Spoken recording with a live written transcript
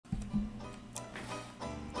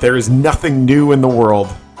There is nothing new in the world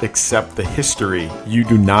except the history you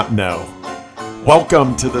do not know.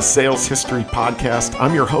 Welcome to the Sales History Podcast.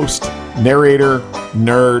 I'm your host, narrator,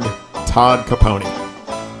 nerd, Todd Capone.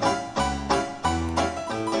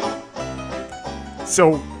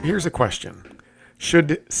 So here's a question.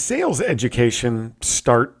 Should sales education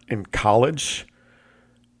start in college?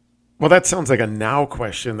 Well, that sounds like a now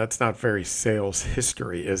question. That's not very sales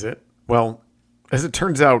history, is it? Well, as it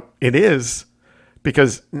turns out, it is.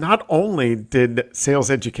 Because not only did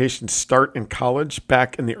sales education start in college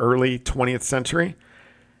back in the early 20th century,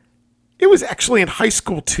 it was actually in high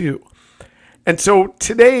school too. And so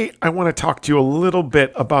today I want to talk to you a little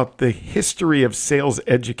bit about the history of sales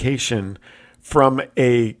education from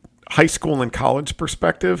a high school and college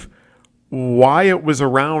perspective, why it was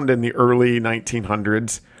around in the early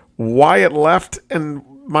 1900s, why it left, and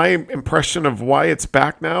my impression of why it's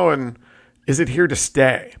back now, and is it here to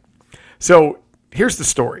stay? So here's the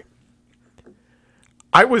story.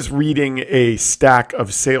 I was reading a stack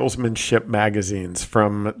of salesmanship magazines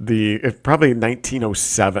from probably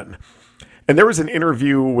 1907. And there was an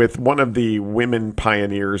interview with one of the women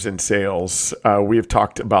pioneers in sales. We have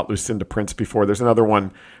talked about Lucinda Prince before. There's another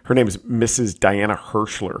one. Her name is Mrs. Diana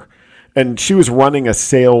Hirschler. And she was running a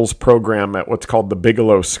sales program at what's called the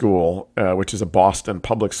Bigelow School, which is a Boston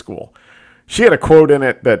public school. She had a quote in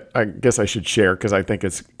it that I guess I should share because I think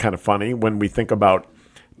it's kind of funny when we think about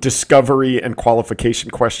discovery and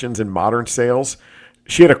qualification questions in modern sales.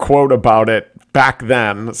 She had a quote about it back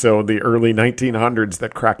then, so the early 1900s,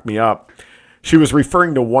 that cracked me up. She was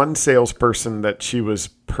referring to one salesperson that she was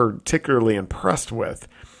particularly impressed with.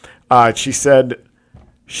 She said,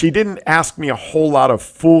 "She didn't ask me a whole lot of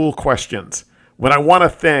fool questions. When I want a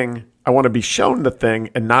thing, I want to be shown the thing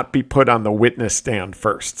and not be put on the witness stand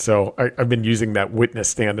first." So I've been using that witness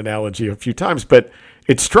stand analogy a few times, but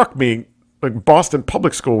it struck me, like Boston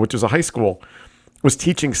Public School, which is a high school, was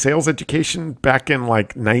teaching sales education back in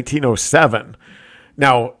like 1907.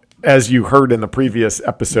 Now, as you heard in the previous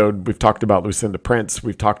episode, we've talked about Lucinda Prince.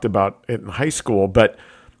 We've talked about it in high school, but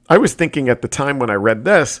I was thinking at the time when I read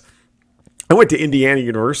this, I went to Indiana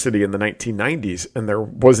University in the 1990s, and there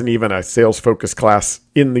wasn't even a sales-focused class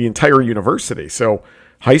in the entire university. So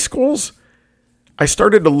high schools, I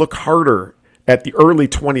started to look harder at the early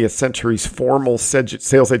 20th century's formal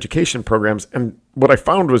sales education programs, and what I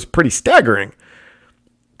found was pretty staggering.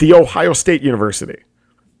 The Ohio State University,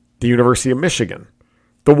 the University of Michigan,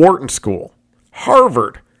 the Wharton School,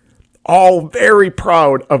 Harvard, all very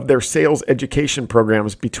proud of their sales education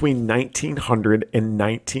programs between 1900 and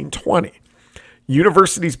 1920.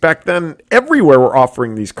 Universities back then everywhere were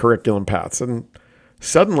offering these curriculum paths, and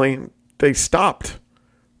suddenly they stopped.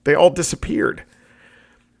 They all disappeared.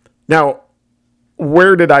 Now,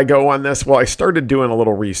 where did I go on this? Well, I started doing a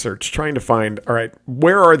little research, trying to find, all right,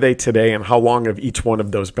 where are they today and how long have each one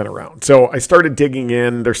of those been around? So I started digging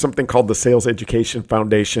in. There's something called the Sales Education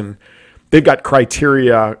Foundation. They've got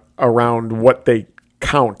criteria around what they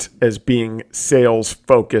count as being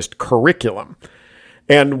sales-focused curriculum.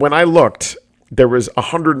 And when I looked, there was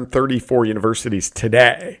 134 universities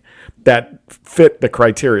today that fit the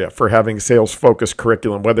criteria for having sales-focused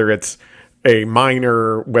curriculum, whether it's a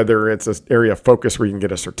minor, whether it's an area of focus where you can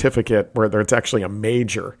get a certificate, whether it's actually a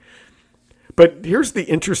major. But here's the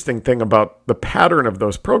interesting thing about the pattern of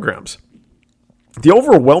those programs. The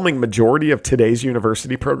overwhelming majority of today's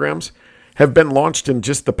university programs have been launched in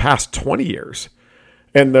just the past 20 years,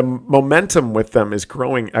 and the momentum with them is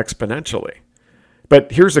growing exponentially.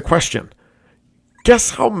 But here's the question.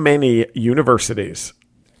 Guess how many universities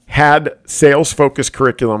had sales-focused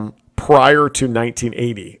curriculum prior to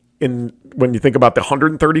 1980? When you think about the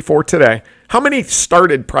 134 today, how many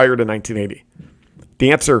started prior to 1980?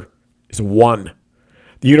 The answer is one.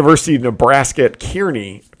 The University of Nebraska at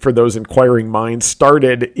Kearney, for those inquiring minds,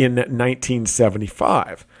 started in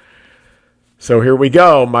 1975. So here we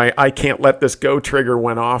go. My "I can't let this go" trigger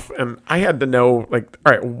went off, and I had to know, like,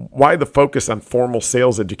 all right, why the focus on formal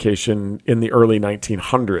sales education in the early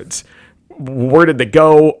 1900s? Where did they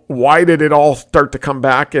go? Why did it all start to come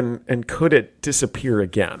back, and could it disappear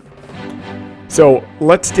again? So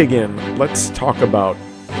let's dig in. Let's talk about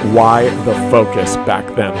why the focus back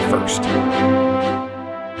then first.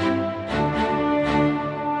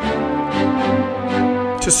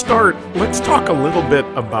 To start, let's talk a little bit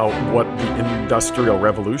about what the Industrial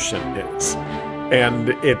Revolution is. And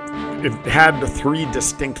it had three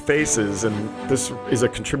distinct phases, and this is a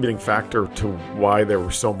contributing factor to why there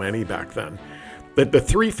were so many back then. The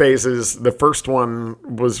three phases, the first one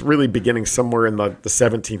was really beginning somewhere in the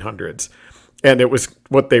 1700s. And it was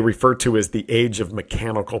what they refer to as the age of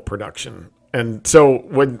mechanical production. And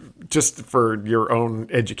so just for your own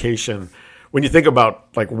education, when you think about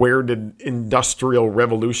like where did industrial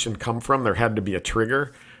revolution come from, there had to be a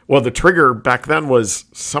trigger. Well, the trigger back then was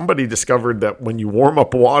somebody discovered that when you warm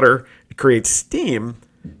up water, it creates steam.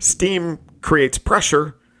 Steam creates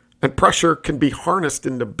pressure, and pressure can be harnessed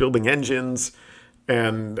into building engines.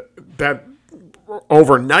 And that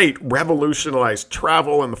overnight revolutionized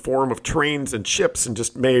travel in the form of trains and ships and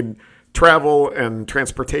just made travel and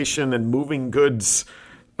transportation and moving goods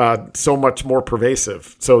so much more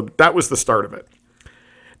pervasive. So that was the start of it.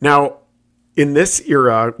 Now, in this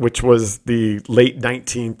era, which was the late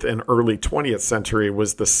 19th and early 20th century,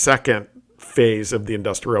 was the second phase of the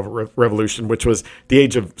Industrial Revolution, which was the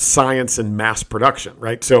age of science and mass production,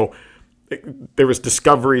 right? So there was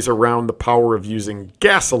discoveries around the power of using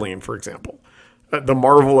gasoline, for example, the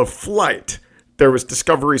marvel of flight. There was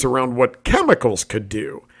discoveries around what chemicals could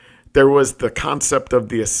do. There was the concept of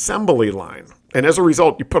the assembly line. And as a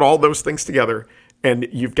result, you put all those things together and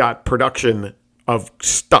you've got production of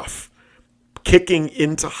stuff kicking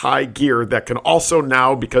into high gear that can also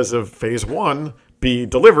now, because of phase one, be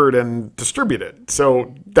delivered and distributed.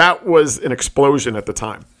 So that was an explosion at the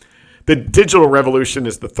time. The digital revolution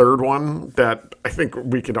is the third one that I think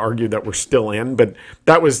we can argue that we're still in, but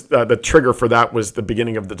that was the trigger for that was the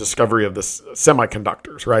beginning of the discovery of the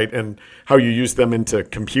semiconductors, right? And how you use them into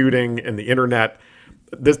computing and the internet.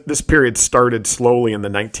 This period started slowly in the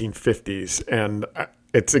 1950s, and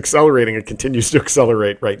it's accelerating. It continues to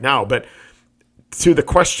accelerate right now. But to the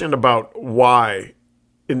question about why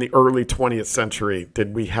in the early 20th century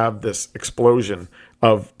did we have this explosion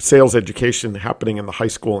of sales education happening in the high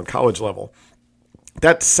school and college level,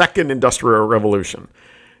 that second industrial revolution,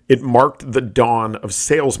 it marked the dawn of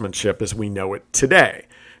salesmanship as we know it today.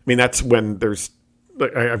 I mean, that's when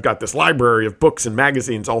I've got this library of books and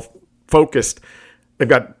magazines all focused. They've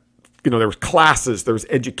got, there was classes, there was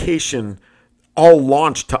education, all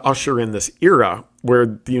launched to usher in this era where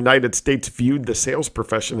the United States viewed the sales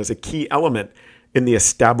profession as a key element in the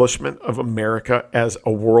establishment of America as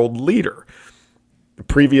a world leader. The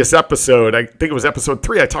previous episode, I think it was episode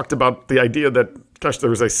 3, I talked about the idea that, there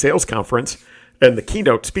was a sales conference and the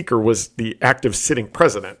keynote speaker was the active sitting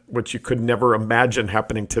president, which you could never imagine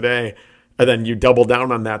happening today. And then you double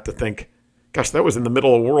down on that to think, that was in the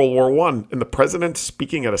middle of World War I, and the president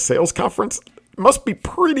speaking at a sales conference? It must be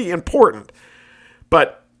pretty important.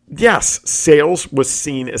 But yes, sales was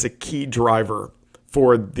seen as a key driver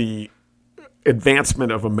for the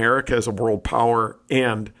advancement of America as a world power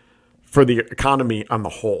and for the economy on the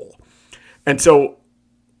whole. And so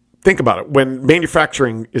think about it. When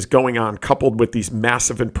manufacturing is going on, coupled with these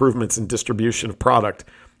massive improvements in distribution of product,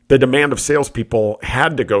 the demand of salespeople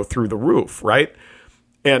had to go through the roof, right?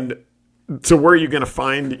 And so where are you going to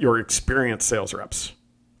find your experienced sales reps?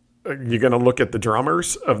 You're going to look at the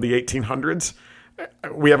drummers of the 1800s.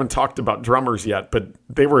 We haven't talked about drummers yet, but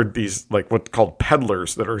they were these like what's called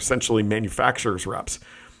peddlers that are essentially manufacturers reps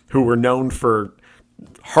who were known for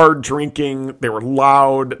hard drinking. They were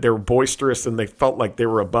loud, they were boisterous, and they felt like they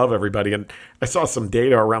were above everybody. And I saw some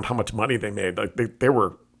data around how much money they made. Like they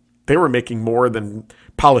were making more than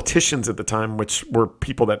politicians at the time, which were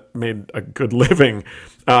people that made a good living.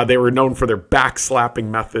 They were known for their backslapping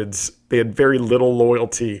methods. They had very little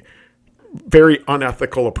loyalty, very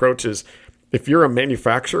unethical approaches. If you're a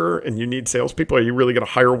manufacturer and you need salespeople, are you really going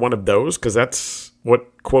to hire one of those? Because that's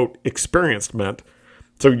what, quote, experienced meant.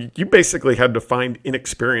 So you basically had to find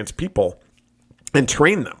inexperienced people and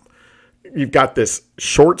train them. You've got this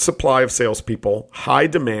short supply of salespeople, high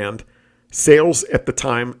demand, sales at the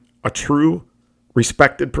time, a true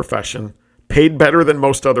respected profession, paid better than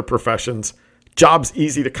most other professions, jobs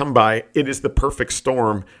easy to come by. It is the perfect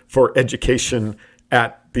storm for education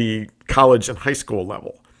at the college and high school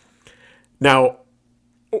level. Now,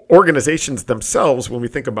 organizations themselves, when we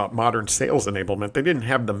think about modern sales enablement, they didn't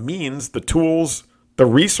have the means, the tools, the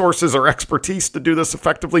resources or expertise to do this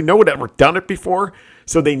effectively. No one had ever done it before,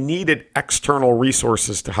 so they needed external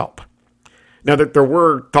resources to help. Now, that there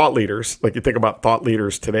were thought leaders, like you think about thought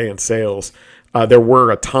leaders today in sales, there were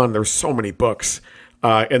a ton. There's so many books,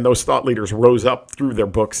 and those thought leaders rose up through their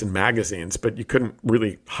books and magazines, but you couldn't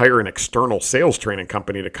really hire an external sales training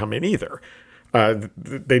company to come in either.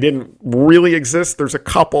 They didn't really exist. There's a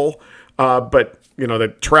couple, but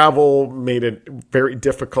the travel made it very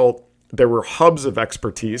difficult. There were hubs of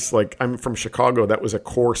expertise. Like I'm from Chicago. That was a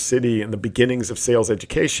core city in the beginnings of sales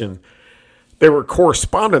education. There were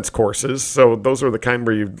correspondence courses. So those are the kind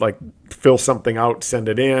where you like fill something out, send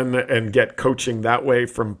it in, and get coaching that way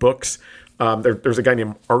from books. There's a guy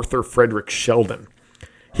named Arthur Frederick Sheldon.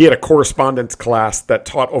 He had a correspondence class that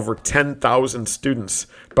taught over 10,000 students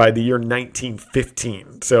by the year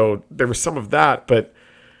 1915. So there was some of that, but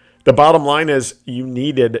the bottom line is you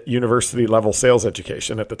needed university level sales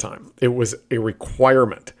education at the time. It was a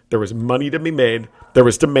requirement. There was money to be made, there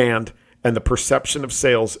was demand, and the perception of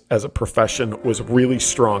sales as a profession was really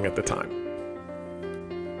strong at the time.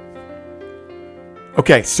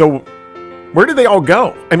 Okay, so where did they all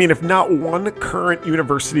go? I mean, if not one current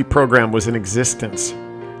university program was in existence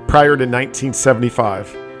prior to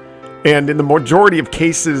 1975, and in the majority of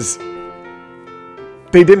cases,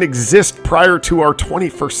 they didn't exist prior to our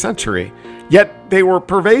 21st century, yet they were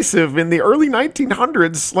pervasive in the early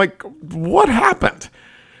 1900s. Like, what happened?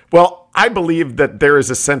 Well, I believe that there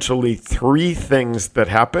is essentially three things that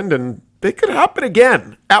happened, and they could happen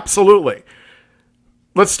again. Absolutely.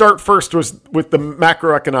 Let's start first with the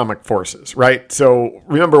macroeconomic forces, right? So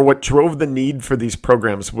remember, what drove the need for these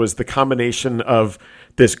programs was the combination of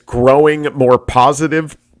this growing, more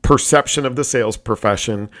positive perception of the sales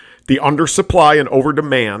profession, the undersupply and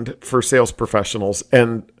overdemand for sales professionals,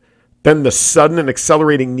 and then the sudden and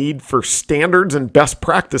accelerating need for standards and best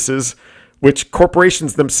practices, which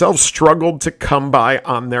corporations themselves struggled to come by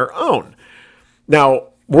on their own. Now,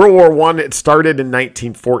 World War I, it started in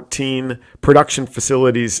 1914. Production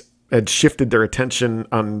facilities had shifted their attention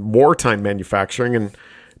on wartime manufacturing, and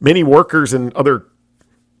many workers and other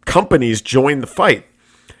companies joined the fight.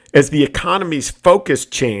 As the economy's focus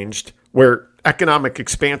changed, where economic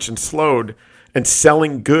expansion slowed and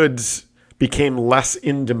selling goods became less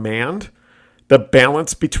in demand, the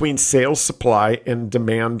balance between sales supply and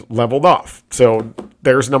demand leveled off. So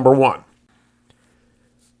there's number one.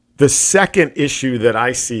 The second issue that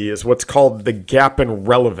I see is what's called the gap in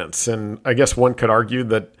relevance. And I guess one could argue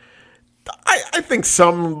that I think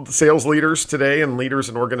some sales leaders today and leaders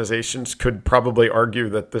in organizations could probably argue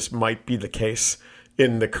that this might be the case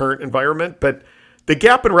in the current environment. But the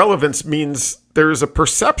gap in relevance means there's a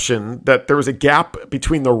perception that there was a gap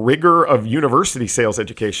between the rigor of university sales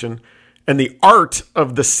education and the art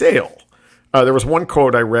of the sale. There was one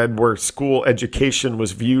quote I read where school education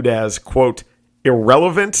was viewed as, quote,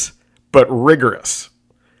 irrelevant but rigorous.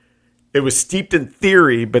 It was steeped in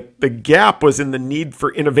theory, but the gap was in the need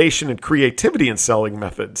for innovation and creativity in selling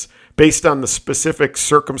methods based on the specific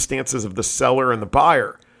circumstances of the seller and the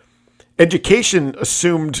buyer. Education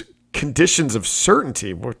assumed conditions of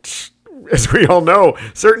certainty, which, as we all know,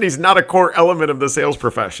 certainty is not a core element of the sales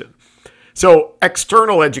profession. So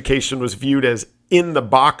external education was viewed as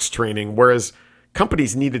in-the-box training, whereas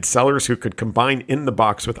companies needed sellers who could combine in the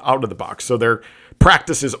box with out of the box. So their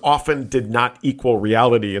practices often did not equal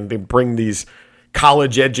reality, and they bring these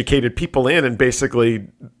college-educated people in, and basically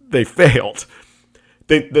they failed.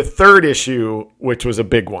 The third issue, which was a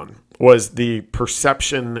big one, was the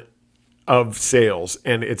perception of sales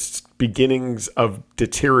and its beginnings of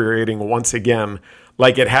deteriorating once again,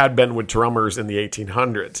 like it had been with drummers in the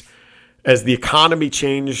 1800s. As the economy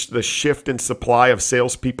changed, the shift in supply of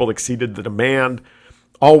salespeople exceeded the demand.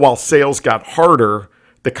 All while sales got harder,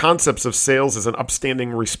 the concepts of sales as an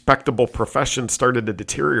upstanding, respectable profession started to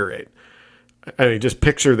deteriorate. I mean, just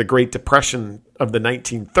picture the Great Depression of the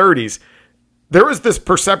 1930s. There was this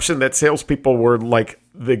perception that salespeople were like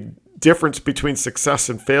the difference between success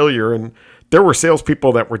and failure, and there were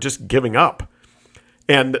salespeople that were just giving up.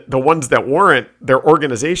 And the ones that weren't, their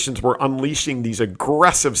organizations were unleashing these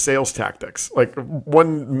aggressive sales tactics. Like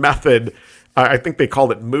one method, I think they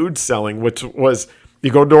called it mood selling, which was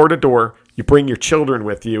you go door to door, you bring your children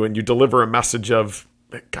with you, and you deliver a message of,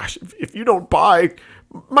 gosh, if you don't buy,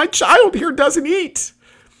 my child here doesn't eat.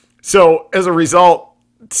 So as a result,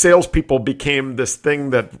 salespeople became this thing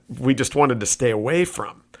that we just wanted to stay away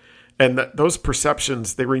from. And those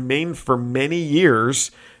perceptions, they remained for many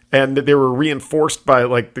years. And they were reinforced by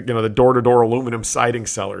the door-to-door aluminum siding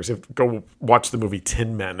sellers. Go watch the movie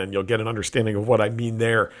Tin Men and you'll get an understanding of what I mean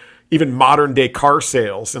there. Even modern day car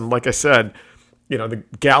sales. And like I said, the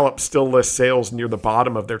Gallup still lists sales near the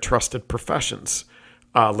bottom of their trusted professions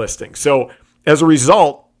listing. So as a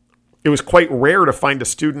result, it was quite rare to find a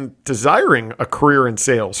student desiring a career in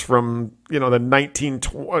sales from the late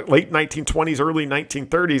 1920s, early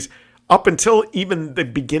 1930s, up until even the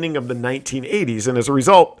beginning of the 1980s. And as a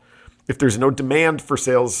result, if there's no demand for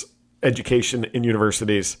sales education in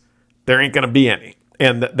universities, there ain't going to be any.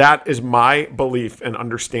 And that is my belief and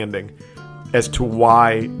understanding as to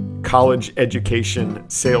why college education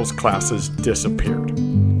sales classes disappeared.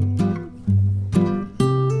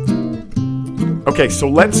 Okay, so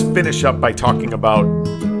let's finish up by talking about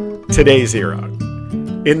today's era.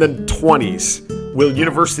 In the 20s, will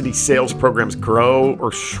university sales programs grow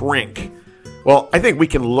or shrink? Well, I think we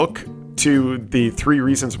can look to the 3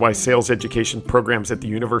 reasons why sales education programs at the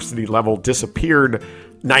university level disappeared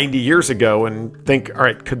 90 years ago and think, all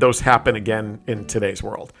right, could those happen again in today's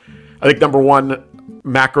world? I think number one,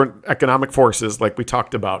 macroeconomic forces, like we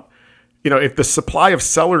talked about. If the supply of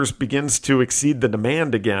sellers begins to exceed the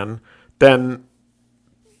demand again, then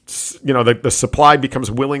the supply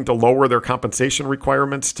becomes willing to lower their compensation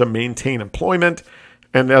requirements to maintain employment.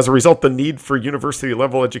 And as a result, the need for university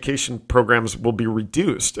level education programs will be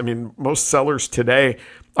reduced. I mean, most sellers today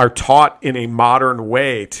are taught in a modern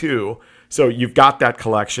way too. So you've got that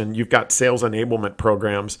collection, you've got sales enablement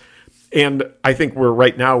programs. And I think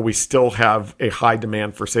right now we still have a high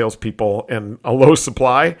demand for salespeople and a low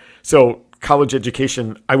supply. So college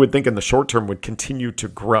education, I would think in the short term, would continue to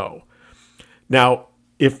grow. Now,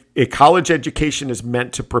 if a college education is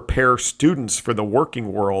meant to prepare students for the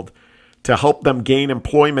working world, to help them gain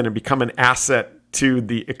employment and become an asset to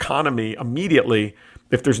the economy immediately,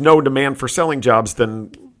 if there's no demand for selling jobs,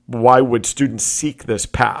 then why would students seek this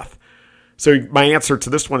path? So my answer to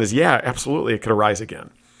this one is, yeah, absolutely, it could arise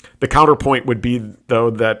again. The counterpoint would be,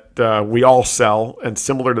 though, that we all sell, and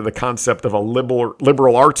similar to the concept of a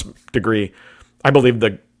liberal arts degree, I believe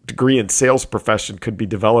the degree in sales profession could be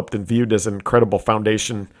developed and viewed as an incredible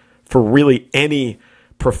foundation for really any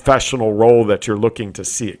professional role that you're looking to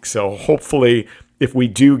seek. So hopefully, if we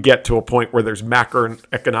do get to a point where there's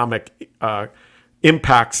macroeconomic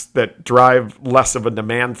impacts that drive less of a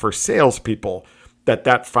demand for salespeople,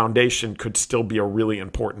 that foundation could still be a really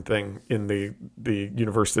important thing in the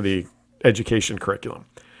university education curriculum.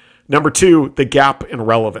 Number two, the gap in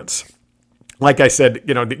relevance. Like I said,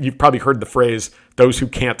 you've probably heard the phrase, those who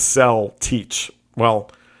can't sell, teach.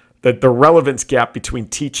 Well, the relevance gap between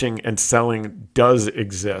teaching and selling does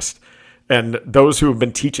exist. And those who have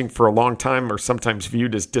been teaching for a long time are sometimes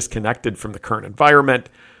viewed as disconnected from the current environment,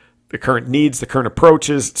 the current needs, the current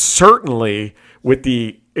approaches. Certainly with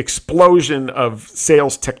the explosion of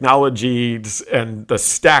sales technologies and the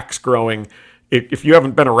stacks growing, if you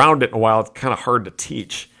haven't been around it in a while, it's kind of hard to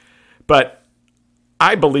teach. But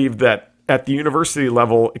I believe that at the university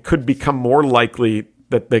level, it could become more likely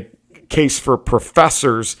that the case for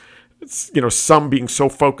professors, some being so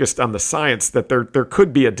focused on the science that there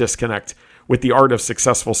could be a disconnect with the art of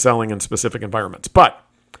successful selling in specific environments. But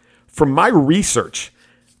from my research,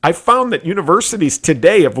 I found that universities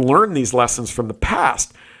today have learned these lessons from the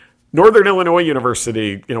past. Northern Illinois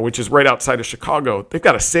University, which is right outside of Chicago, they've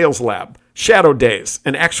got a sales lab, shadow days,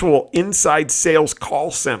 an actual inside sales call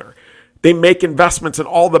center. They make investments in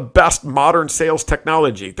all the best modern sales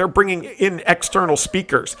technology. They're bringing in external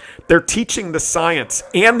speakers. They're teaching the science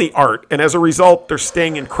and the art, and as a result, they're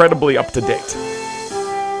staying incredibly up to date.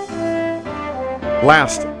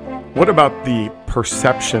 Last, what about the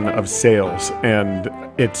perception of sales and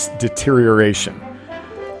its deterioration?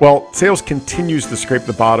 Well, sales continues to scrape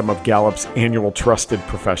the bottom of Gallup's annual trusted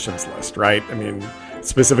professions list, right? I mean,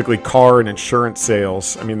 specifically car and insurance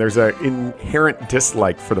sales. I mean, there's an inherent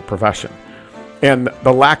dislike for the profession. And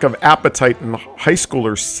the lack of appetite in high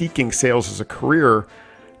schoolers seeking sales as a career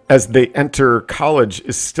as they enter college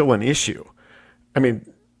is still an issue. I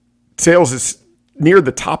mean, sales is near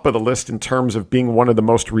the top of the list in terms of being one of the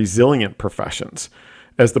most resilient professions.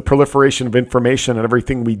 As the proliferation of information and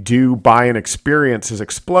everything we do, buy, and experience has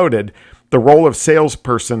exploded, the role of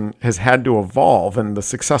salesperson has had to evolve, and the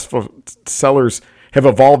successful sellers have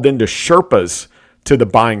evolved into Sherpas to the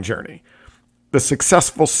buying journey. The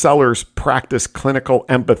successful sellers practice clinical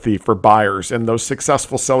empathy for buyers, and those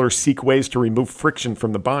successful sellers seek ways to remove friction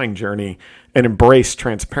from the buying journey and embrace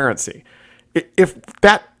transparency. If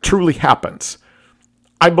that truly happens,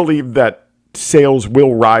 I believe that sales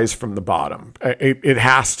will rise from the bottom. It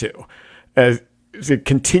has to. As it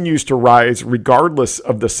continues to rise regardless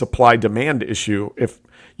of the supply-demand issue. If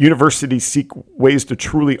universities seek ways to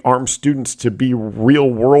truly arm students to be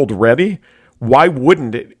real-world ready, why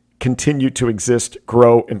wouldn't it continue to exist,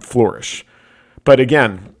 grow, and flourish? But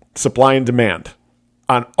again, supply and demand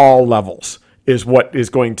on all levels is what is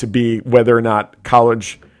going to be whether or not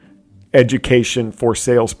college education for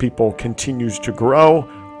salespeople continues to grow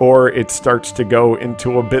or it starts to go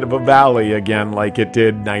into a bit of a valley again like it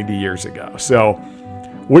did 90 years ago. So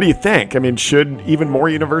what do you think? I mean, should even more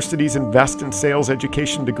universities invest in sales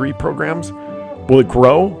education degree programs? Will it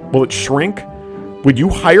grow? Will it shrink? Would you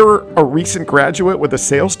hire a recent graduate with a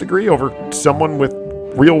sales degree over someone with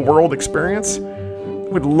real-world experience?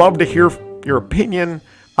 Would love to hear your opinion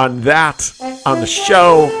on that, on the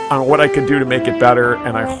show, on what I could do to make it better,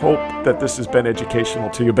 and I hope that this has been educational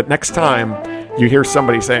to you. But next time you hear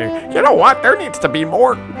somebody saying, you know what, there needs to be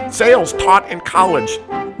more sales taught in college,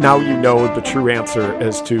 now you know the true answer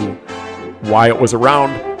as to why it was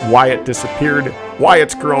around, why it disappeared, why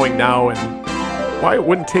it's growing now, and why it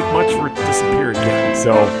wouldn't take much for it to disappear again.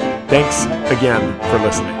 So thanks again for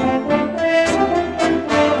listening.